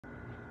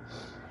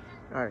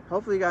All right,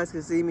 hopefully you guys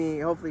can see me.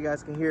 Hopefully you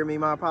guys can hear me.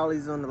 My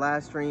apologies on the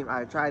last stream.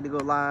 I tried to go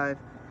live.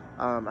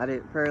 I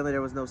didn't. Apparently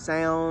there was no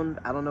sound.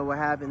 I don't know what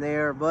happened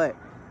there, but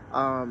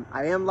I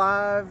am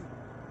live.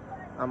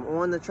 I'm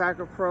on the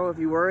Tracker Pro. If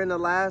you were in the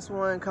last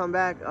one, come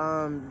back.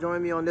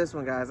 Join me on this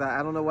one, guys.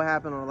 I don't know what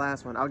happened on the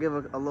last one. I'll give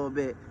a little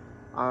bit.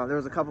 There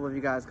was a couple of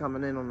you guys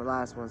coming in on the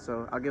last one,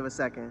 so I'll give a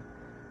second.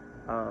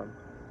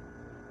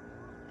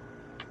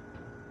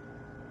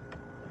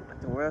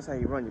 Where else how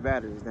you run your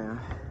batteries down?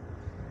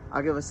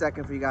 I'll give a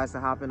second for you guys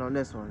to hop in on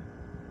this one.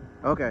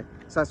 Okay,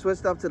 so I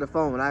switched up to the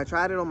phone. I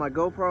tried it on my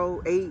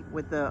GoPro 8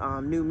 with the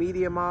new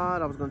media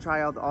mod. I was gonna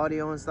try out the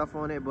audio and stuff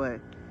on it, but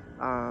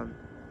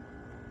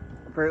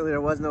apparently there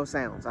was no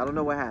sounds. I don't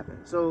know what happened.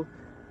 So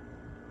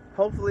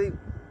hopefully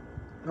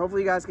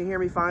you guys can hear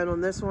me fine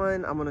on this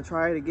one. I'm gonna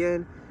try it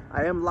again.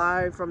 I am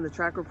live from the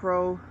Tracker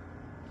Pro.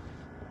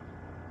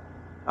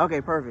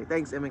 Okay, perfect.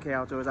 Thanks, M&K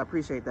Outdoors. I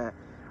appreciate that.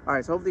 All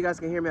right, so hopefully you guys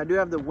can hear me. I do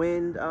have the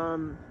wind, a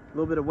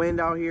little bit of wind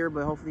out here,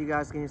 but hopefully you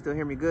guys can still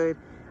hear me good.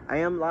 I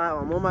am live.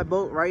 I'm on my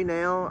boat right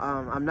now.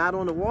 I'm not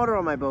on the water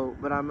on my boat,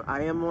 but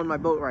I am on my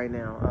boat right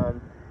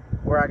now.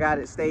 Where I got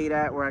it stayed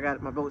at, where I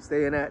got my boat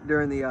staying at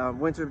during the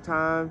winter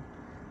time.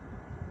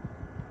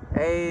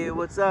 Hey,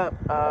 what's up,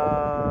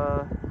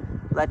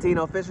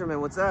 Latino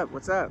fisherman? What's up?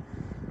 What's up?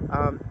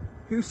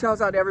 Huge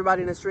shouts out to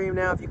everybody in the stream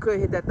now. If you could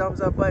hit that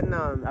thumbs up button,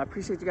 I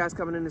appreciate you guys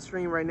coming in the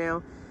stream right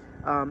now.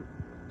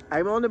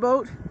 I'm on the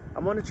boat.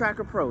 I'm on the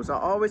Tracker Pro, so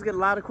I always get a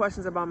lot of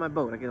questions about my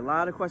boat. I get a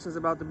lot of questions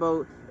about the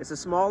boat. It's a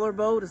smaller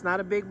boat. It's not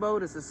a big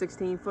boat. It's a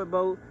 16-foot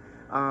boat.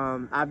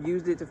 I've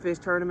used it to fish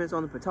tournaments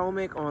on the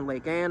Potomac, on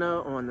Lake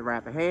Anna, on the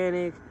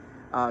Rappahannock,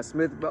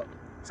 Smith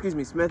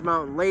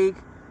Mountain Lake.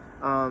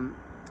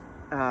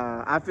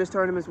 I fish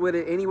tournaments with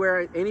it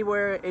anywhere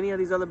any of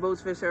these other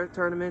boats fish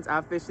tournaments.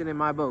 I've fished it in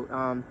my boat.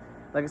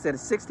 Like I said,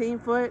 it's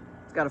 16-foot.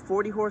 It's got a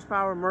 40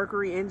 horsepower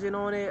Mercury engine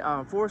on it,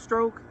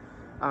 4-stroke.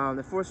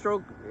 The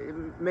 4-stroke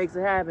makes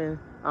it happen.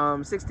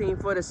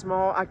 16-foot is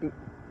small.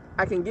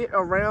 I can get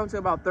around to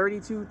about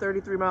 32,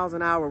 33 miles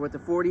an hour with the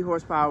 40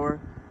 horsepower.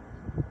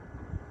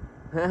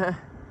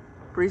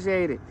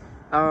 Appreciate it.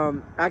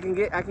 I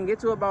can get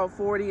to about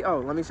 40. Oh,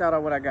 let me shout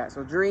out what I got.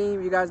 So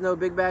Dream, you guys know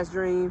Big Bass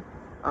Dream.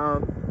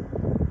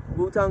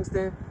 Boot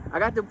Tungsten. I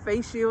got the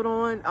face shield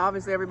on.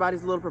 Obviously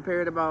everybody's a little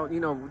prepared about, you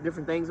know,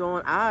 different things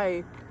on.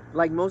 I,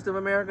 like most of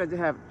America,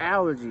 just have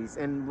allergies,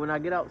 and when I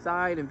get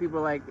outside and people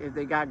are like, if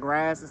they got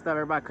grass and stuff,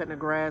 everybody cutting the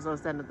grass, all this,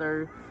 that, and the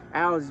third,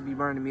 allergies be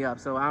burning me up.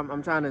 So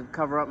I'm trying to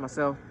cover up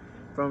myself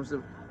from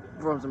some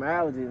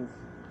allergens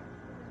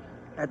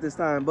at this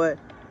time. But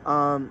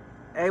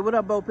hey, what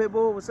up, Bo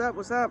Pitbull? What's up?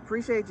 What's up?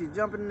 Appreciate you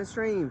jumping in the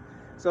stream.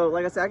 So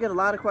like I said, I get a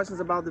lot of questions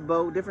about the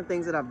boat, different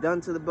things that I've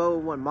done to the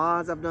boat, what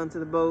mods I've done to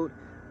the boat,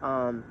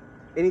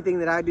 anything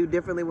that I do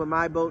differently with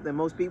my boat than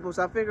most people.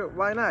 So I figured,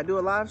 why not do a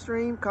live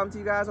stream, come to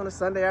you guys on a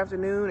Sunday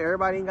afternoon.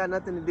 Everybody ain't got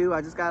nothing to do.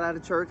 I just got out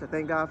of church. I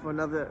thank God for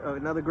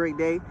another great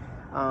day.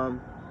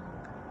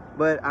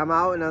 But I'm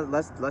out, and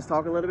let's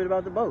talk a little bit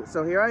about the boat.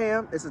 So here I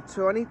am.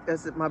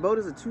 My boat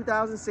is a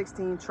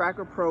 2016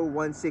 Tracker Pro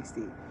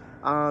 160.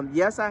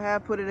 Yes, I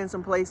have put it in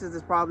some places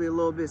that's probably a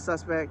little bit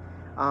suspect.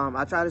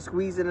 I try to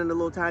squeeze it in the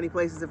little tiny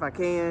places if I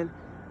can.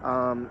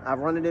 I've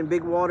run it in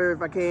big water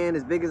if I can,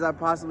 as big as I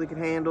possibly can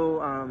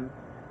handle,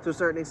 to a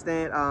certain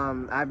extent.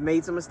 I've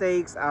made some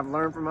mistakes. I've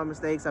learned from my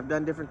mistakes. I've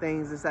done different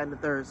things, this, that, and the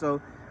third.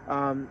 So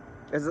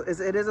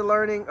it is a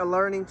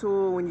learning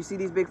tool. When you see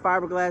these big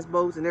fiberglass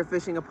boats and they're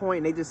fishing a point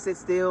and they just sit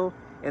still,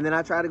 and then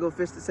I try to go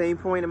fish the same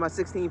point in my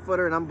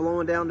 16-footer and I'm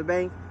blowing down the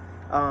bank.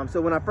 So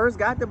when I first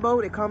got the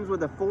boat, it comes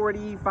with a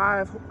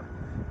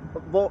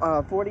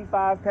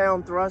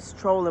 45-pound thrust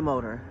trolling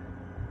motor.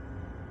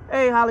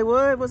 Hey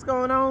Hollywood, what's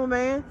going on,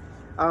 man?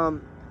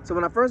 So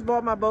when I first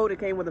bought my boat, it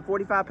came with a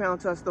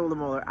 45-pound thrust trolling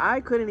motor. I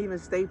couldn't even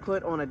stay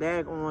put on a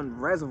daggone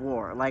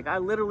reservoir. Like, I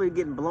literally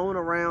getting blown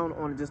around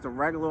on just a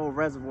regular old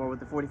reservoir with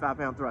the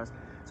 45-pound thrust.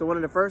 So one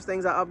of the first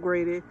things I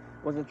upgraded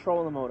was a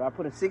trolling motor. I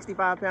put a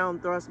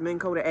 65-pound thrust Minn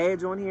Kota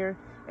Edge on here,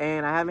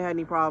 and I haven't had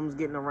any problems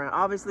getting around.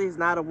 Obviously, it's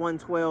not a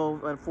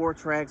 112 and 4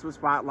 tracks with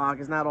spot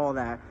lock. It's not all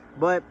that,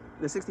 but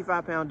the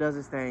 65-pound does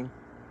its thing.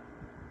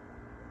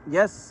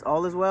 Yes,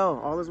 all is well.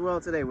 All is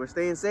well today. We're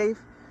staying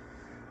safe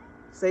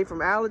from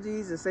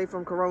allergies and safe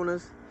from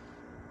coronas.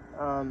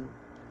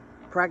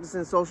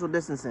 Practicing social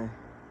distancing.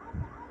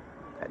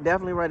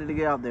 Definitely ready to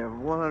get out there,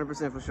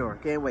 100% for sure.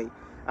 Can't wait.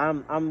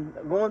 I'm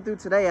going through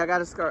today. I got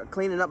to start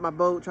cleaning up my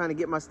boat, trying to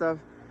get my stuff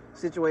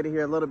situated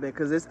here a little bit,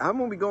 because I'm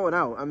gonna be going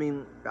out. I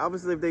mean,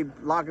 obviously, if they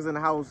lock us in the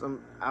house,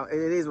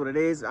 it is what it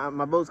is.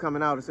 My boat's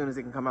coming out as soon as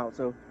it can come out.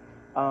 So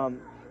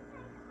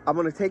I'm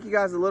gonna take you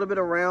guys a little bit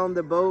around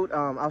the boat.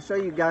 I'll show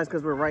you guys,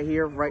 because we're right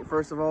here, right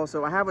first of all.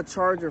 So I have a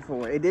charger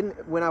for it.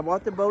 When I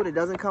bought the boat, it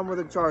doesn't come with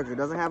a charger. It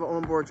doesn't have an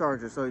onboard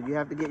charger, so you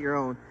have to get your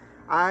own.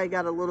 I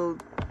got a little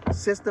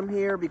system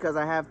here because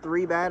I have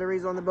 3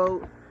 batteries on the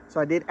boat. So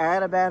I did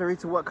add a battery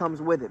to what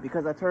comes with it,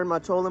 because I turned my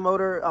trolling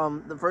motor.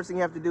 The first thing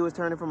you have to do is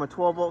turn it from a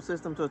 12-volt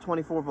system to a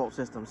 24-volt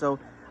system. So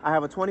I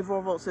have a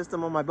 24-volt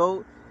system on my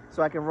boat.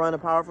 so I can run a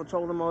powerful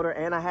trolling motor.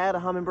 And I had a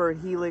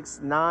Humminbird Helix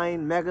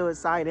 9 mega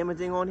side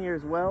imaging on here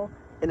as well,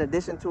 in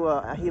addition to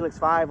a Helix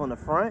 5 on the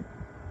front.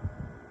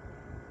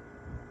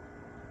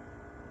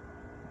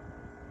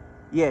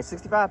 Yeah,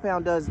 65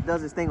 pound does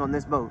its thing on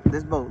this boat.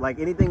 Like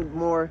anything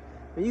more,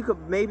 you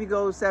could maybe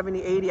go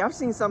 70, 80. I've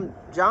seen some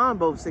John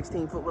boats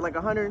 16 foot with like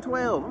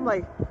 112. I'm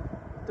like,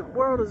 the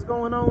world is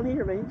going on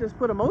here, man? You just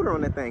put a motor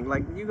on that thing.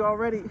 Like, you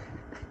already,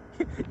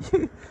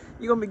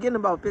 you're gonna be getting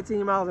about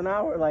 15 miles an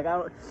hour. Like,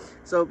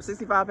 so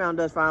 65 pound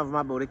does fine for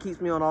my boat. It keeps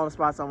me on all the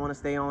spots I want to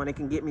stay on. It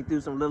can get me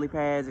through some lily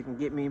pads. It can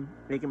get me,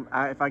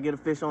 if I get a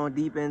fish on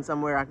deep end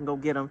somewhere, I can go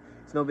get them.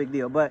 It's no big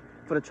deal. But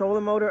for the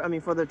trolling motor, I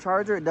mean, for the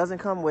charger, it doesn't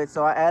come with,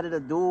 so I added a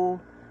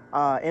dual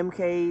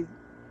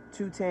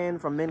MK210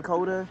 from Minn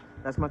Kota.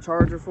 That's my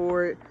charger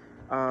for it.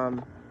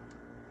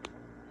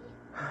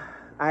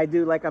 I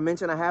do, like I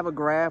mentioned, I have a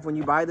graph. When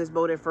you buy this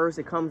boat at first,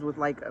 it comes with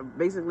like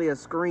basically a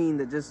screen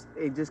that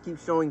just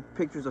keeps showing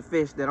pictures of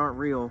fish that aren't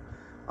real.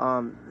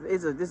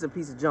 It's a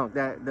piece of junk,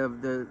 that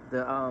the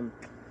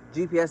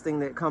GPS thing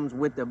that comes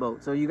with the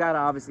boat. So you gotta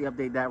obviously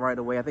update that right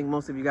away. I think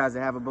most of you guys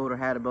that have a boat or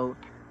had a boat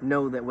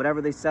know that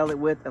whatever they sell it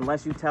with,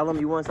 unless you tell them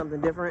you want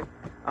something different,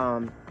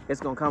 it's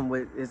gonna come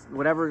with,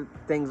 whatever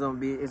thing's gonna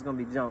be, it's gonna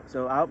be junk.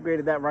 So I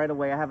upgraded that right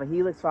away. I have a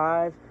Helix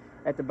 5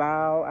 at the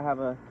bow. I have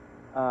a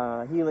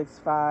Helix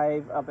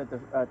 5 up at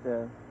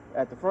the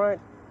front,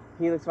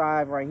 Helix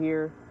 5 right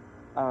here.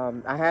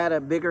 I had a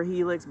bigger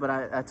Helix, but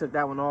I took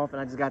that one off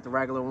and I just got the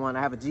regular one.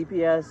 I have a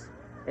GPS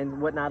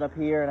and whatnot up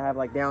here, and I have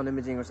like down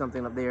imaging or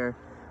something up there.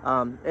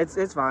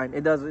 It's fine.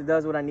 It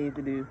does what I need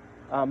to do.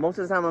 Most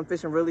of the time I'm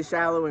fishing really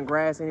shallow in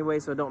grass anyway,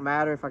 so it don't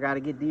matter if I got to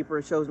get deeper.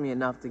 It shows me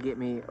enough to get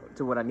me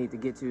to what I need to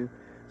get to.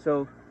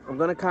 So I'm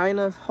gonna kind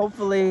of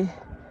hopefully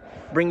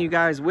bring you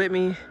guys with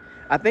me.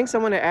 I think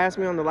someone had asked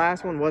me on the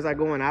last one, was I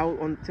going out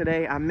on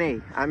today? I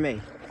may.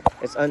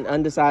 It's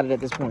undecided at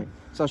this point.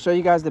 So I'll show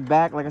you guys the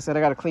back. Like I said, I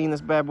got to clean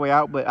this bad boy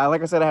out. But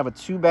like I said, I have a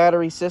 2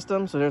 battery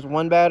system. So there's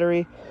 1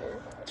 battery,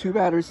 2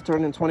 batteries to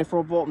turn in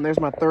 24 volt, and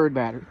there's my 3rd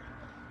battery.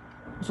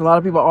 So a lot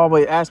of people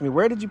always ask me,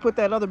 where did you put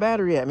that other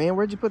battery at, man?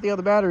 Where'd you put the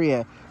other battery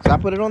at? So I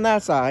put it on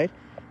that side,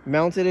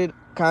 mounted it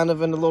kind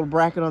of in a little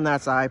bracket on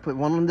that side, put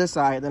one on this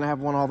side, then I have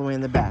one all the way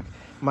in the back.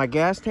 My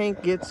gas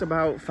tank gets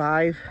about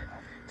 5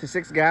 to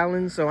 6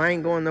 gallons, so I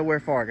ain't going nowhere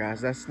far, guys.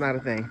 That's not a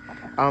thing.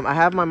 I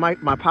have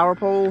my power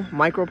pole,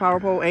 micro power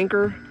pole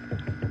anchor,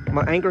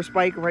 my anchor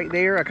spike right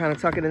there. I kind of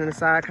tuck it in the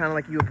side, kind of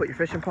like you would put your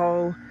fishing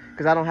pole,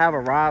 because I don't have a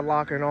rod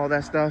locker and all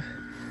that stuff.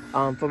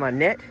 For my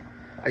net,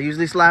 I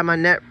usually slide my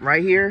net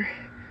right here.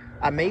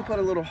 I may put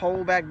a little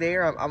hole back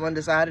there. I'm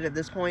undecided at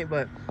this point,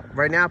 but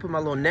right now I put my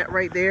little net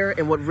right there.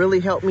 And what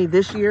really helped me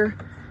this year,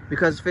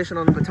 because fishing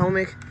on the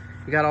Potomac,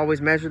 you gotta always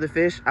measure the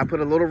fish. I put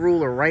a little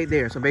ruler right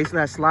there. So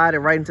basically I slide it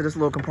right into this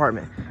little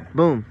compartment.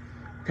 Boom.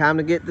 Time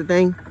to get the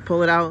thing,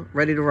 pull it out,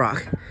 ready to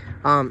rock.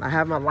 I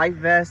have my life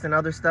vest and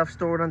other stuff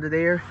stored under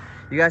there.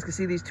 You guys can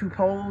see these 2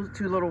 poles,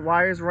 2 little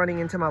wires running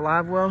into my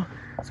live well.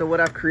 So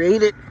what I've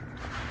created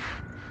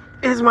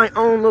is my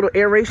own little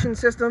aeration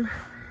system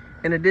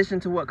in addition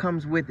to what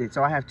comes with it.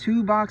 So I have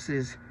 2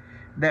 boxes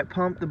that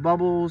pump the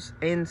bubbles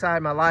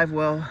inside my live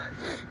well,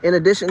 in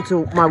addition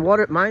to my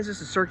water. Mine's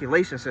just a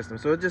circulation system,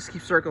 so it just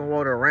keeps circling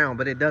water around,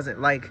 but it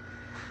doesn't like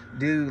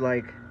do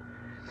like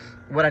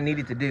what I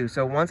needed to do.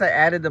 So once I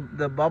added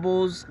the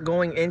bubbles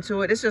going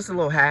into it, it's just a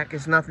little hack.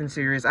 It's nothing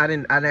serious. I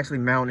didn't actually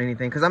mount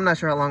anything because I'm not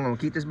sure how long I'm gonna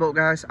keep this boat,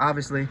 guys.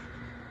 Obviously,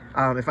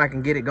 if I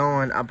can get it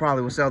going, I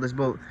probably will sell this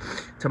boat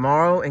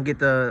tomorrow and get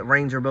the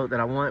Ranger boat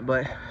that I want.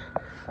 But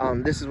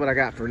this is what I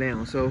got for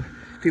now. So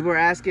people are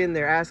asking,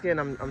 they're asking,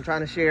 I'm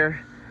trying to share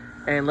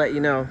and let you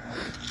know.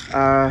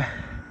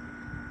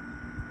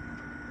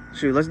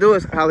 Shoot, let's do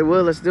it,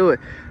 Hollywood, let's do it.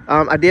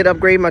 I did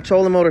upgrade my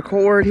trolling motor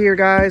cord here,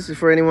 guys.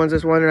 For anyone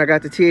that's wondering, I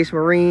got the TH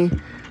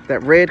Marine,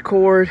 that red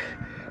cord.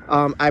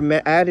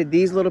 I added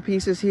these little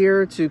pieces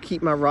here to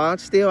keep my rod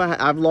still.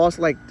 I've lost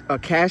like a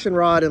casting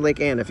rod in Lake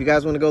Anna. If you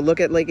guys want to go look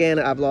at Lake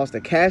Anna, I've lost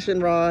a casting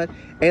rod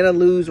and a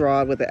lose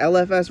rod with the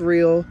LFS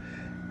reel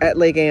at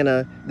Lake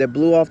Anna that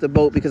blew off the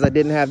boat because I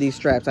didn't have these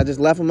straps. I just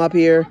left them up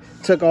here,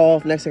 took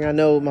off. Next thing I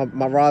know,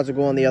 my rods are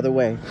going the other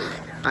way.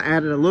 I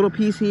added a little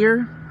piece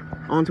here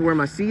onto where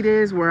my seat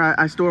is, where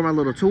I store my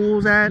little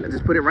tools at. I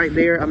just put it right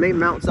there. I may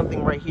mount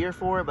something right here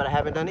for it, but I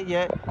haven't done it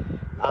yet.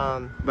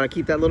 But I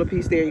keep that little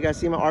piece there. You guys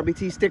see my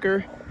RBT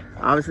sticker?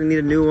 I obviously need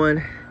a new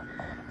one.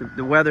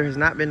 The weather has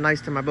not been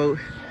nice to my boat.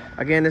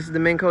 Again, this is the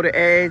Minn Kota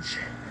Edge.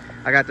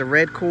 I got the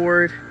red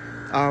cord.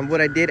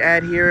 What I did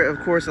add here, of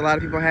course, a lot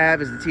of people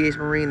have, is the TH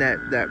Marine,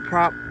 that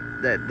prop,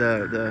 that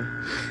the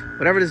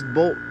whatever this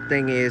bolt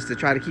thing is to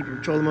try to keep your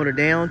trolling motor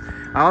down.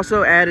 I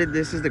also added,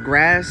 this is the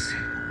grass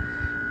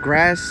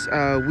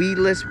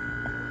weedless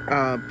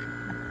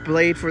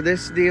blade for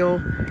this deal,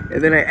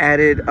 and then I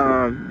added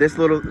this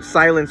little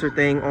silencer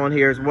thing on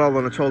here as well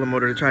on the trolling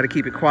motor to try to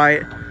keep it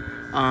quiet.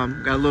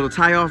 Got a little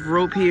tie-off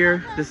rope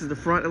here. This is the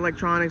front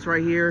electronics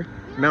right here,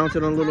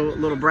 mounted on a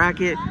little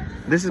bracket.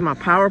 This is my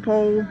power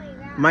pole,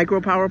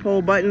 micro power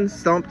pole button,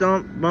 stomp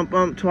dump, bump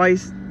bump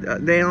twice,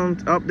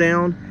 down, up,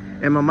 down.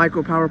 and my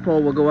micro power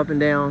pole will go up and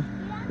down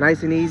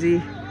nice and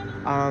easy.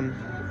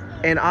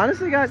 And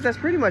honestly, guys, that's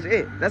pretty much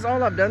it. That's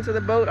all I've done to the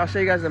boat. I'll show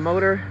you guys the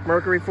motor,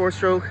 Mercury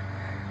 4-stroke.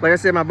 Like I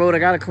said, my boat, I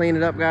gotta clean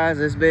it up, guys.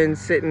 It's been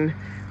sitting.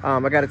 I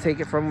gotta take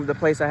it from the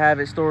place I have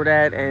it stored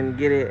at and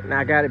get it. And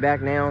I got it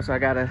back now, so I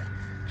gotta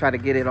try to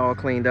get it all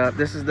cleaned up.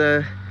 This is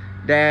the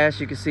dash.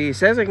 You can see it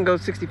says it can go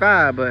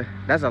 65, but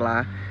that's a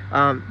lie.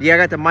 Yeah, I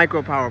got the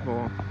micro power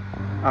pole.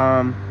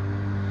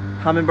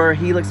 Humminbird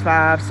Helix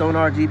 5,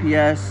 sonar,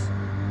 GPS,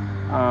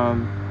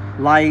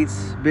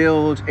 lights,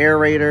 bilge,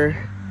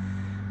 aerator.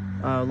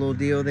 Little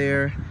deal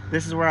there.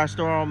 This is where I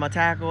store all my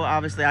tackle.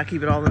 Obviously, I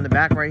keep it all in the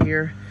back right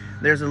here.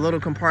 There's a little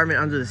compartment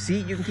under the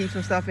seat you can keep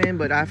some stuff in,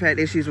 but I've had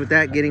issues with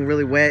that getting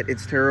really wet.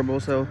 It's terrible,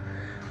 so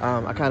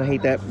I kind of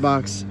hate that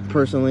box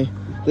personally.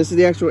 This is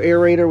the actual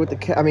aerator with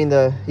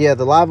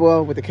the live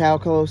well with the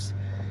Calcos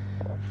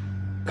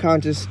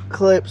conscious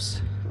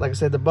clips. Like I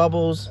said, the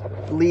bubbles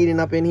leading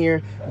up in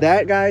here.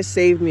 That, guys,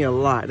 saved me a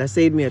lot. That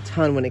saved me a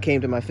ton when it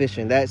came to my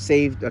fishing. That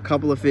saved a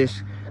couple of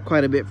fish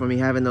quite a bit for me,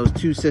 having those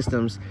two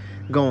systems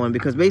going,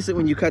 because basically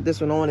when you cut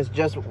this one on, it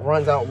just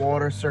runs out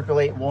water,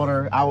 circulate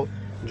water out,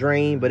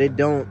 drain, but it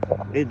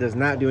does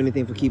not do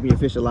anything for keeping your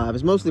fish alive.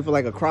 It's mostly for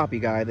like a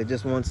crappie guy that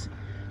just wants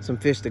some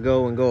fish to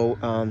go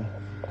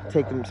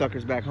take them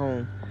suckers back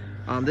home.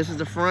 This is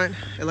the front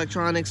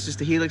electronics,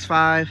 just a Helix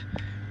 5,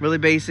 really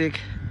basic.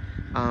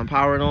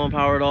 Power it on,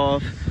 power it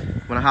off.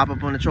 When I hop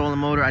up on the trolling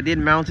motor, I did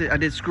mount it, I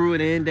did screw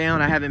it in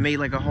down. I haven't made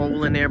like a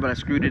hole in there, but I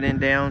screwed it in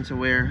down to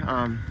where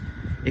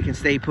it can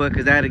stay put,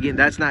 because that, again,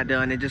 that's not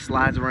done. It just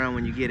slides around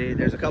when you get it.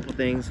 There's a couple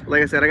things.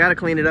 Like I said, I got to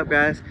clean it up,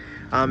 guys.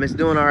 It's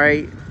doing all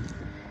right.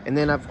 And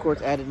then I've, of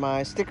course, added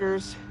my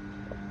stickers,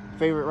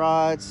 favorite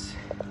rods,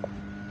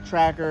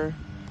 tracker.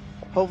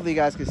 Hopefully you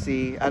guys can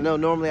see. I know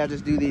normally I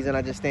just do these and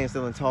I just stand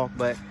still and talk,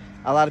 but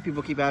a lot of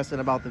people keep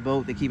asking about the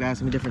boat. They keep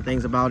asking me different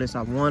things about it, so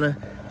I want to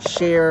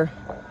share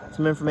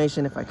some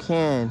information if I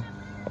can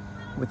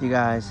with you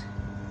guys.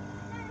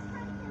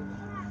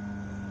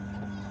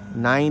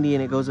 90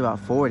 and it goes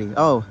about 40.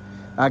 Oh,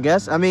 I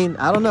guess, I mean,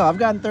 I don't know. I've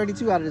gotten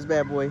 32 out of this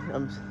bad boy.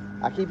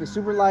 I keep it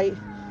super light.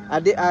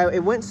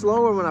 It went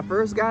slower when I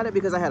first got it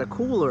because I had a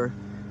cooler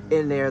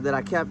in there that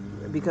I kept,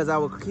 because I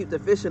would keep the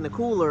fish in the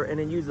cooler and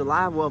then use the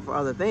live well for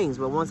other things.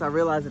 But once I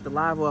realized that the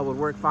live well would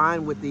work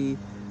fine with the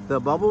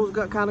bubbles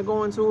got kind of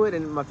going to it,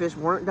 and my fish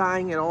weren't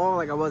dying at all,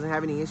 like I wasn't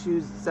having any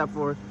issues, except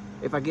for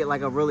if I get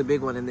like a really big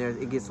one in there,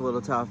 it gets a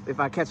little tough. If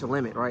I catch a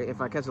limit, right?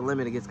 If I catch a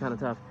limit, it gets kind of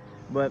tough.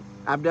 But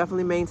I've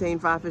definitely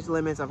maintained 5 fish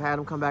limits. I've had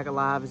them come back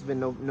alive. It's been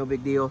no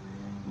big deal.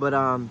 But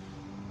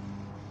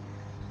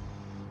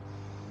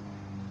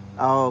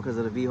oh, because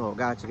of the V-hole.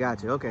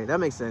 Gotcha. Okay, that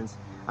makes sense.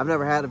 I've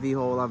never had a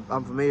V-hole.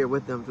 I'm familiar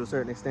with them to a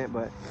certain extent,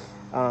 but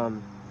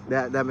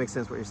that makes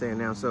sense what you're saying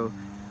now. So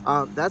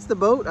that's the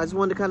boat. I just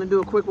wanted to kind of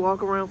do a quick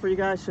walk around for you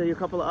guys, show you a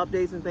couple of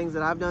updates and things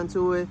that I've done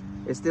to it.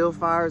 It still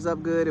fires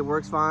up good. It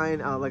works fine.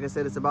 Like I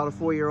said, it's about a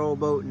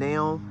 4-year-old boat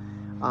now.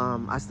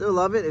 I still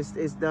love it.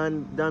 It's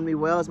done me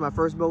well. It's my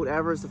first boat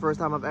ever. It's the first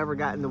time I've ever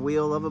gotten the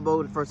wheel of a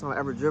boat. The first time I've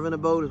ever driven a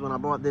boat is when I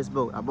bought this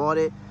boat. I bought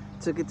it,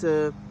 took it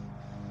to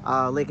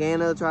Lake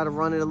Anna, tried to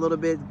run it a little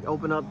bit,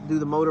 open up, do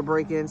the motor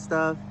break-in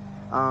stuff.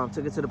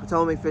 Took it to the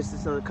Potomac, fished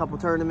it to a couple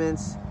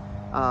tournaments.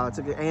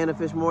 Took it to Anna,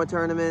 fished more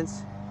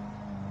tournaments.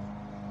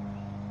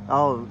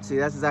 Oh, see,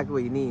 that's exactly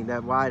what you need,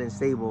 that wide and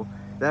stable.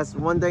 That's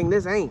one thing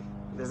this ain't.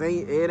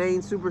 It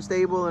ain't super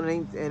stable,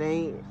 and it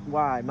ain't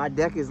wide. My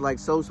deck is like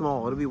so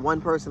small. It'll be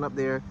one person up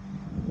there.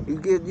 You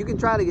can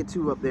try to get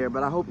 2 up there,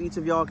 but I hope each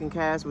of y'all can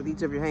cast with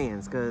each of your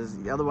hands, because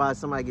otherwise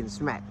somebody getting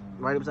smacked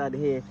right upside the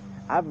head.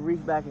 I've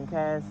reached back and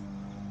cast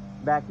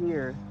back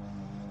here,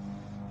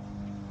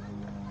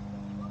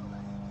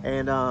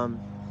 and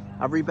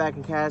I've reached back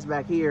and cast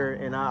back here,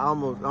 and I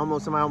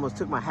somebody almost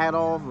took my hat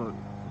off.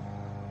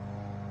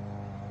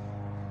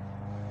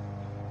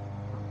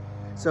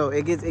 So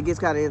it gets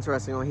kind of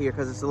interesting on here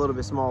because it's a little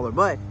bit smaller,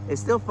 but it's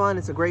still fun.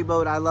 It's a great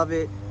boat. I love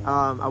it.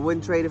 I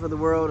wouldn't trade it for the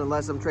world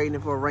unless I'm trading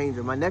it for a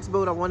Ranger. My next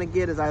boat I want to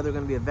get is either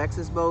going to be a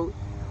Vexus boat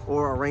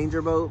or a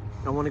Ranger boat.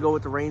 I want to go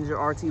with the Ranger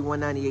RT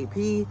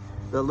 198P,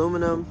 the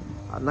aluminum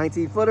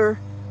 19-footer.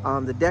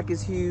 The deck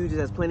is huge. It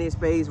has plenty of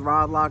space,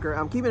 rod locker.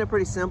 I'm keeping it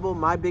pretty simple.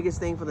 My biggest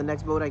thing for the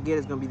next boat I get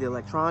is going to be the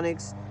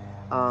electronics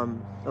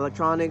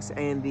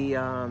and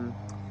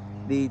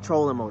the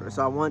trolling motor.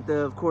 So I want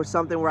of course,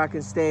 something where I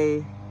can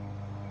stay.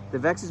 The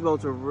Vexus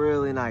boats are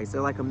really nice.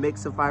 They're like a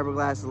mix of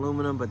fiberglass,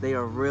 aluminum, but they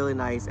are really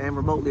nice and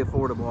remotely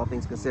affordable, all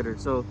things considered.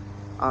 So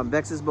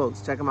Vexus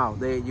boats, check them out.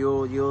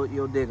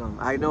 You'll dig them.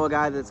 I know a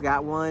guy that's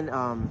got one,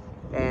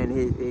 and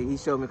he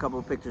showed me a couple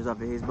of pictures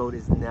of it. His boat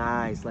is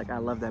nice. Like, I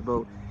love that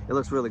boat. It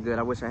looks really good.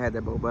 I wish I had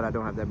that boat, but I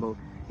don't have that boat.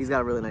 He's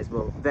got a really nice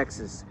boat,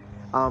 Vexus.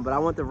 But I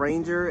want the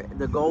Ranger.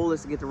 The goal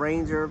is to get the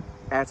Ranger,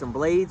 add some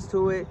blades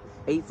to it,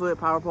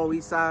 8-foot power pole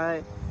each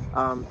side.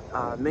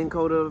 Minn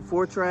Kota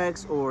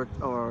 4-Trax or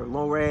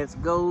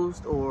Lowrance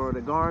Ghost or the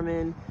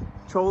Garmin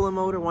trolling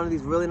motor, one of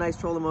these really nice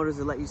trolling motors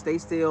that let you stay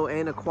still,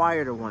 and a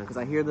quieter one, because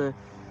I hear the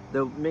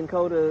The Minn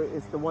Kota,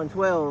 it's the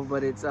 112,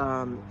 but it's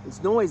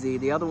noisy.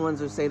 The other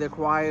ones are, say, they're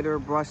quieter,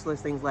 brushless,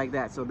 things like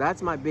that. So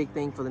that's my big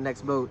thing for the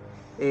next boat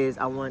is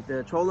I want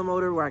the trolling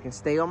motor where I can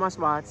stay on my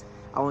spots.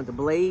 I want the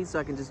blades so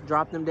I can just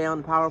drop them down,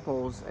 the power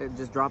poles,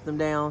 just drop them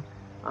down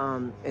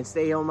and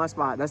stay on my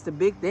spot. That's the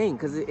big thing,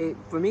 because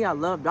for me, I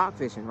love dock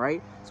fishing,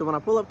 right? So when I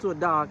pull up to a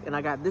dock and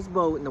I got this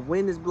boat and the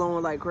wind is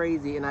blowing like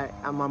crazy and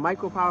my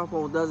micro power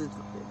pole does it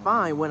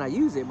fine when I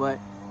use it, but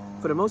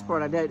for the most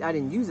part, I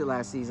didn't use it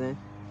last season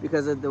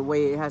because of the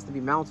way it has to be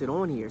mounted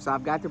on here. So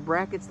I've got the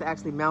brackets to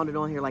actually mount it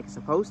on here like it's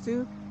supposed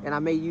to, and I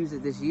may use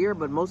it this year,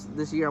 but most of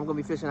this year I'm gonna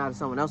be fishing out of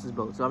someone else's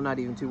boat, so I'm not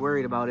even too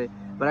worried about it.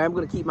 But I am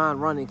gonna keep mine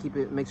running,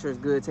 make sure it's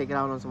good, take it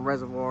out on some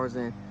reservoirs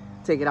and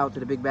take it out to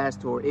the Big Bass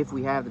Tour if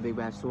we have the Big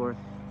Bass Tour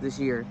this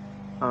year.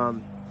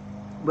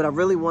 But I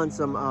really want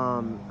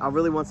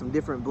some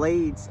different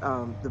blades,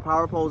 the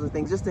power poles and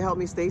things, just to help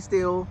me stay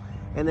still.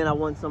 And then I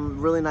want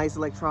some really nice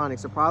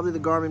electronics, so probably the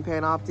Garmin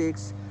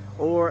Panoptix,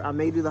 or I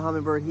may do the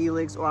Humminbird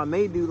Helix, or I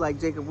may do like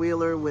Jacob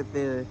Wheeler with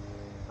the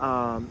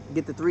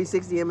get the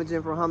 360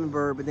 imaging from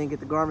Humminbird, but then get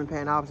the Garmin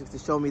Panoptix to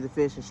show me the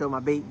fish and show my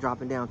bait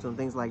dropping down to them,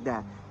 things like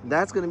that.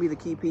 That's going to be the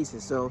key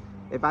pieces. So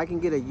if I can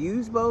get a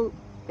used boat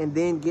and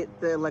then get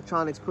the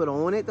electronics put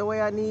on it the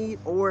way I need,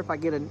 or if I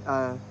get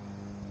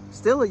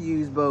still a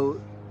used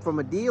boat from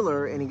a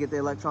dealer and get the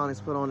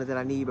electronics put on it that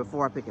I need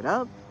before I pick it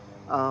up,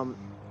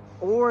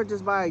 or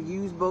just buy a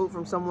used boat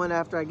from someone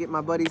after I get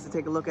my buddies to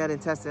take a look at it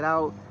and test it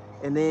out,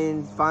 and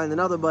then find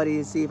another buddy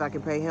and see if I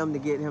can pay him to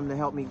get him to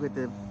help me with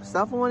the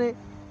stuff on it.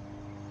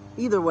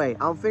 Either way,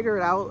 I'll figure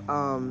it out,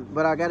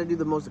 but I got to do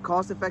the most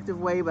cost-effective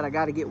way, but I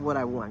got to get what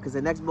I want, because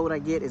the next boat I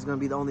get is going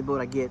to be the only boat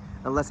I get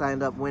unless I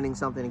end up winning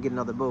something and get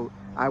another boat.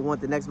 I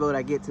want the next boat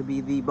I get to be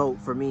the boat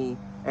for me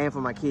and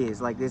for my kids.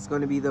 Like, it's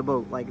going to be the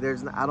boat. Like,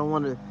 I don't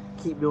want to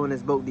keep doing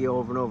this boat deal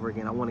over and over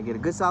again. I want to get a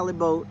good solid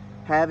boat,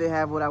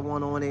 have what I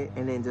want on it,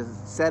 and then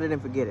just set it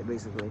and forget it,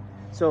 basically.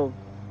 So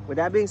with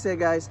that being said,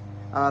 guys,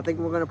 I think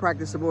we're going to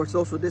practice some more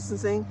social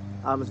distancing.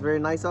 It's very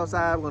nice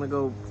outside. I'm going to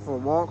go for a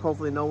walk.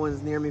 Hopefully no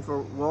one's near me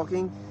for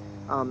walking.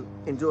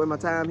 Enjoy my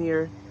time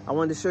here. I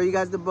wanted to show you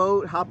guys the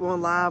boat, hop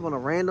on live on a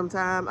random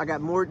time. I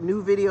got more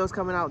new videos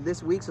coming out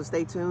this week, so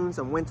stay tuned.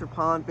 Some winter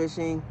pond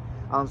fishing,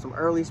 some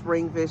early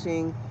spring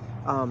fishing,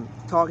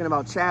 talking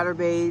about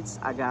chatterbaits.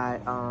 I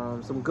got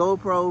some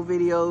GoPro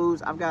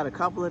videos. I've got a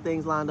couple of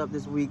things lined up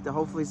this week,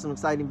 hopefully some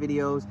exciting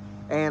videos.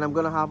 And I'm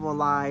going to hop on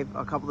live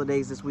a couple of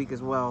days this week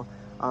as well.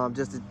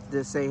 Just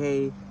to say,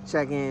 hey,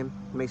 check in,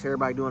 make sure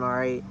everybody doing all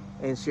right,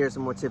 and share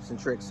some more tips and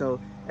tricks. So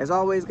as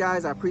always,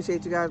 guys, I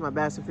appreciate you guys, my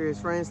Bass and Furious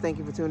friends. Thank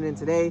you for tuning in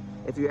today.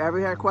 If you ever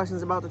had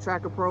questions about the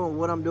Tracker Pro and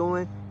what I'm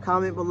doing,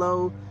 comment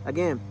below.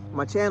 Again,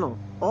 my channel,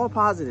 all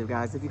positive,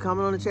 guys. If you're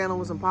coming on the channel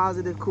with some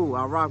positive, cool,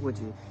 I'll rock with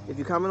you. If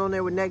you're coming on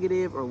there with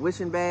negative or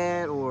wishing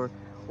bad or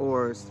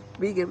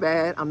speaking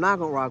bad, I'm not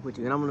gonna rock with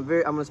you. And I'm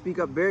gonna speak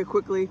up very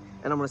quickly,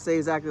 and I'm gonna say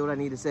exactly what I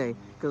need to say,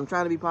 because I'm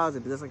trying to be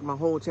positive. That's like my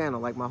whole channel,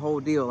 like my whole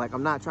deal. Like,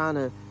 I'm not trying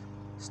to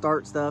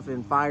start stuff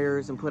and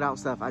fires and put out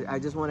stuff. I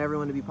just want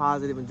everyone to be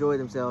positive, enjoy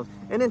themselves,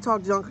 and then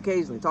talk junk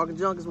occasionally. Talking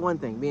junk is one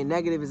thing, being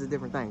negative is a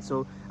different thing.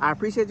 So I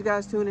appreciate you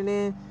guys tuning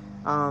in.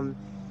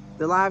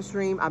 The live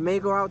stream, I may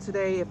go out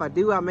today. If I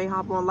do, I may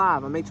hop on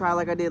live. I may try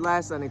like I did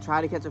last Sunday,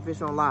 try to catch a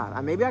fish on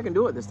live. Maybe I can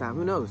do it this time,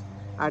 who knows?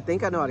 I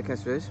think I know how to catch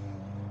fish.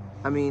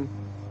 I mean,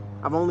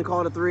 I've only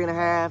caught a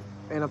 3.5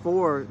 and a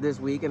 4 this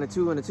week, and a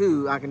 2 and a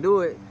 2. I can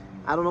do it.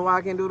 I don't know why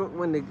I can't do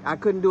it I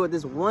couldn't do it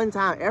this one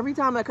time. Every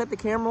time I cut the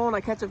camera on,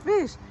 I catch a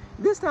fish.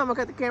 This time I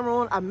cut the camera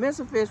on, I miss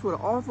a fish with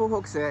an awful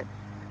hook set,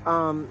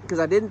 because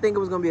I didn't think it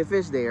was gonna be a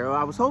fish there.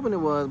 I was hoping it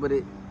was, but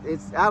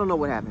it's I don't know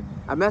what happened.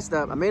 I messed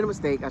up. I made a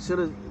mistake. I should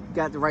have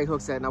got the right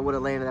hook set, and I would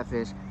have landed that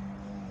fish.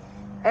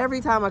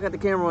 Every time I cut the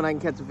camera on, I can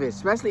catch a fish,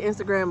 especially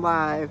Instagram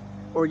Live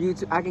or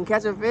YouTube. I can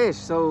catch a fish,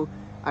 so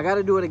I got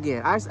to do it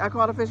again. I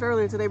caught a fish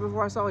earlier today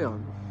before I saw y'all.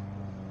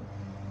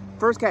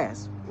 First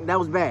cast. That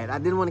was bad. I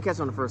didn't want to catch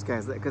on the first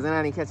cast, because then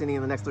I didn't catch any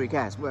in the next 3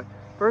 casts. But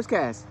first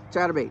cast,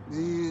 chatterbait.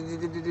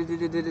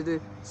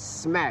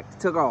 Smacked.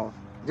 Took off.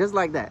 Just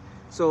like that.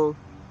 So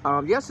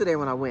yesterday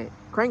when I went,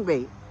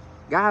 crankbait.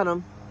 Got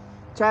him.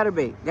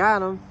 Chatterbait.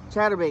 Got him.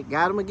 Chatterbait.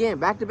 Got him again.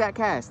 Back-to-back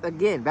cast.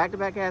 Again.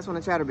 Back-to-back cast on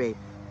a chatterbait.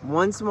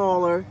 One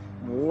smaller,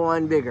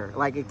 one bigger.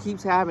 Like, it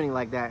keeps happening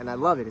like that, and I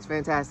love it. It's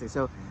fantastic.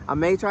 So I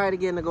may try it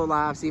again to go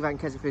live, see if I can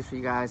catch a fish for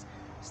you guys.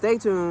 Stay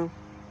tuned.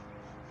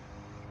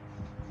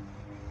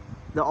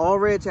 The all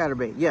red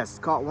chatterbait. Yes,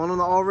 caught one on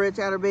the all red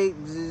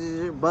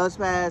chatterbait. Buzz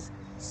pass,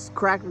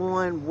 cracked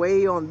one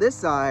way on this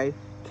side,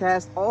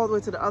 cast all the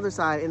way to the other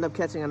side, end up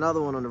catching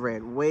another one on the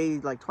red, way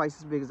like twice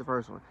as big as the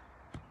first one.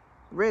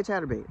 Red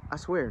chatterbait, I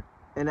swear.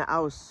 And I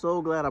was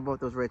so glad I bought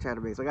those red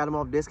chatterbaits. I got them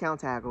off Discount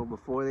Tackle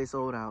before they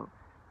sold out.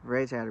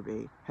 Red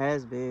chatterbait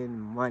has been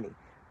money.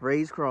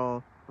 Raised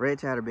crawl, red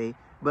chatterbait.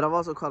 But I've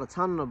also caught a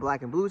ton on the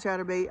black and blue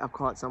chatterbait. I've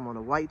caught some on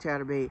a white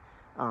chatterbait.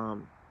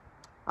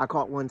 I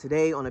caught one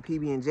today on a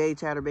PB&J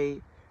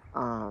chatterbait.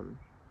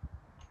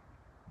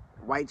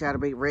 White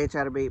chatterbait, red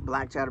chatterbait,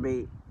 black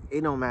chatterbait.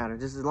 It don't matter.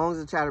 Just as long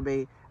as it's a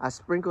chatterbait. I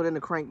sprinkled in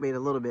the crankbait a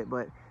little bit,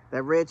 but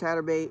That red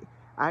chatterbait,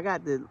 I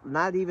got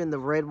not even the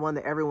red one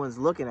that everyone's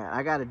looking at.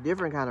 I got a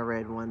different kind of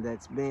red one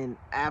that's been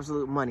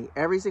absolute money.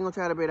 Every single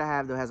chatterbait I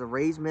have, though, has a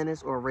raised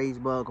menace or a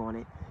raised bug on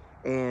it,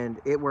 and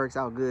it works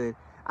out good.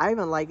 I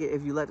even like it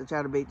if you let the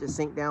chatterbait just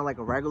sink down like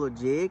a regular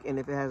jig, and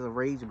if it has a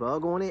raised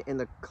bug on it and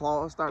the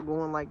claws start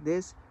going like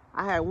this.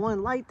 I had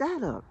one light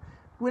that up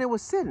when it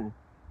was sitting.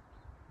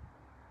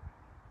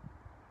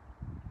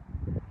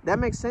 That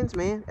makes sense,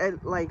 man.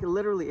 Like,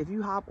 literally, if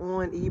you hop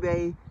on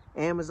eBay,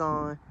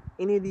 Amazon,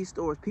 any of these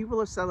stores, people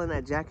are selling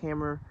that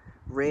jackhammer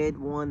red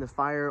one, the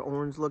fire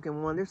orange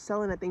looking one. They're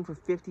selling that thing for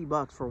 50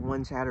 bucks for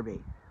one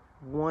chatterbait.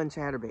 One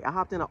chatterbait. I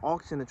hopped in an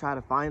auction to try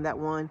to find that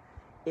one.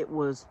 It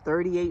was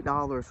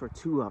 $38 for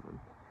 2 of them.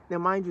 Now,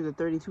 mind you, the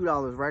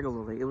 $32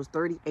 regularly. It was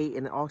 $38,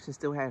 and the auction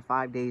still had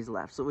 5 days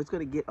left. So it's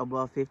going to get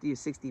above 50 or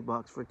 60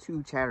 bucks for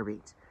 2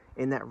 chatterbaits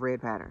in that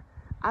red pattern.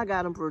 I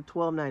got them for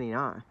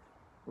 $12.99,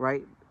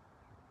 right?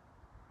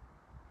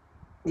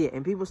 Yeah,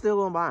 and people still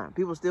gonna buy them.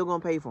 People still gonna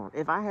pay for them.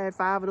 If I had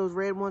 5 of those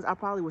red ones, I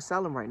probably would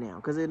sell them right now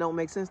because it don't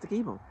make sense to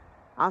keep them.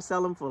 I'll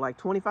sell them for like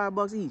 25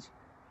 bucks each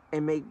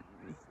and make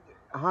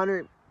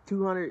 100,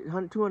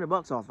 200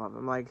 bucks off of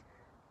them. Like,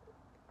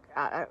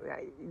 I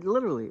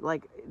literally,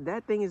 like,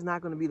 that thing is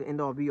not going to be the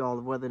end-all be-all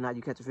of whether or not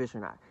you catch a fish or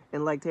not.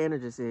 And like Tanner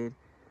just said,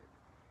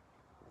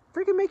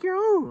 freaking make your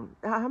own.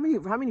 How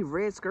many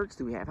red skirts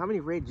do we have? How many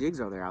red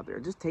jigs are there out there?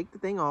 Just take the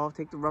thing off,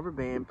 take the rubber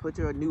band, put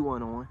your new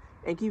one on,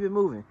 and keep it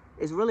moving.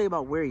 It's really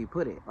about where you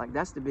put it. Like,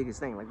 that's the biggest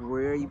thing. Like,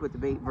 where you put the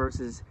bait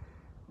versus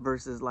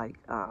like,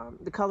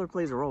 the color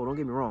plays a role. Don't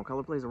get me wrong,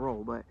 color plays a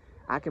role, but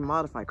I can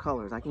modify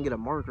colors. I can get a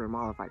marker and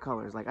modify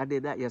colors. Like, I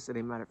did that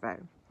yesterday, matter of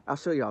fact. I'll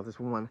show y'all this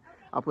one.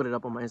 I'll put it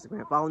up on my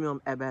Instagram. Follow me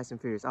on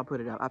 @BassandFurious. I'll put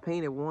it up. I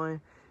painted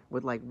one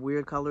with like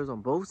weird colors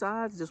on both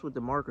sides, just with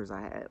the markers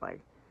I had,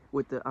 like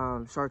with the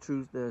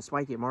chartreuse, the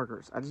spike it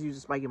markers. I just used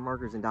the spike it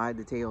markers and dyed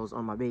the tails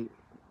on my bait.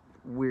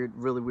 Weird,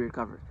 really weird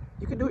cover.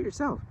 You can do it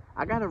yourself.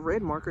 I got a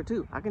red marker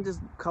too. I can just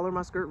color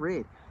my skirt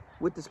red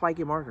with the spike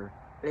it marker,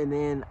 and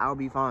then I'll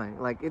be fine.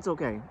 Like, it's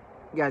okay,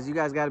 guys. You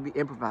guys got to be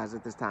improvised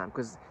at this time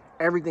because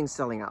everything's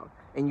selling out,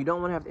 and you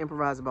don't want to have to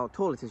improvise about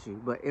toilet tissue,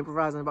 but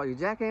improvising about your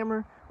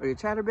jackhammer or your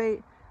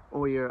chatterbait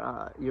or your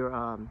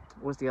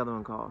what's the other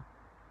one called?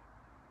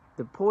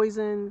 The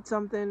poison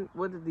something.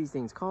 What are these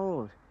things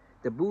called?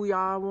 The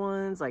booyah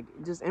ones. Like,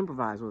 just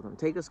improvise with them.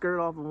 Take a skirt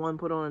off of one,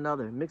 put on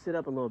another, mix it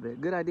up a little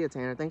bit. Good idea,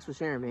 Tanner. Thanks for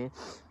sharing, man.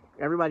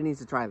 Everybody needs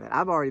to try that.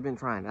 I've already been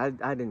trying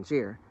it. I didn't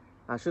share.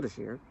 I should have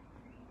shared.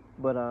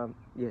 But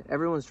yeah,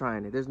 everyone's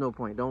trying it. There's no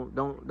point.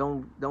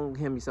 Don't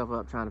hem yourself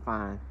up trying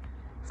to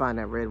find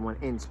that red one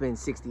and spend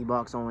 60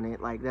 bucks on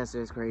it. Like, that's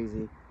just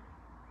crazy.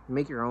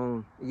 Make your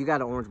own. You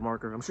got an orange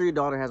marker. I'm sure your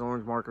daughter has an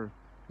orange marker.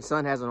 Your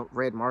son has a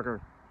red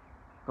marker.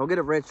 Go get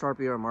a red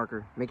Sharpie or a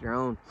marker. Make your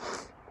own.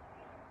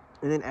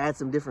 And then add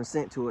some different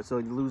scent to it so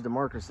you lose the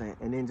marker scent.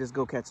 And then just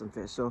go catch some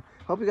fish. So,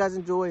 hope you guys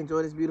enjoy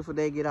this beautiful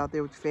day. Get out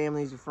there with your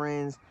families, your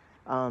friends.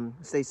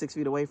 Stay 6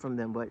 feet away from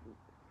them. But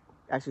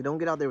actually, don't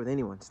get out there with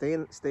anyone.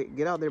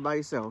 Get out there by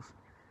yourself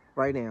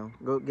right now.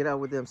 Go get out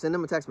with them. Send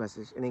them a text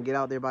message. And then get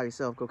out there by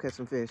yourself. Go catch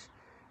some fish.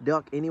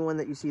 Duck anyone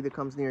that you see that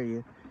comes near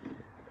you,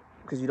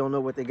 because you don't know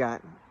what they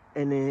got.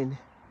 And then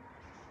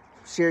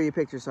share your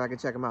pictures so I can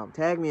check them out.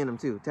 Tag me in them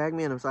too. Tag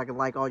me in them so I can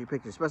like all your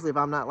pictures. Especially if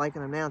I'm not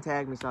liking them now,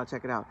 tag me so I'll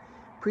check it out.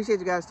 Appreciate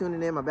you guys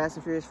tuning in, my Bass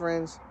and Furious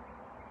friends.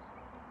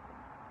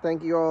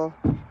 Thank you all.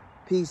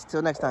 Peace.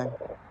 Till next time.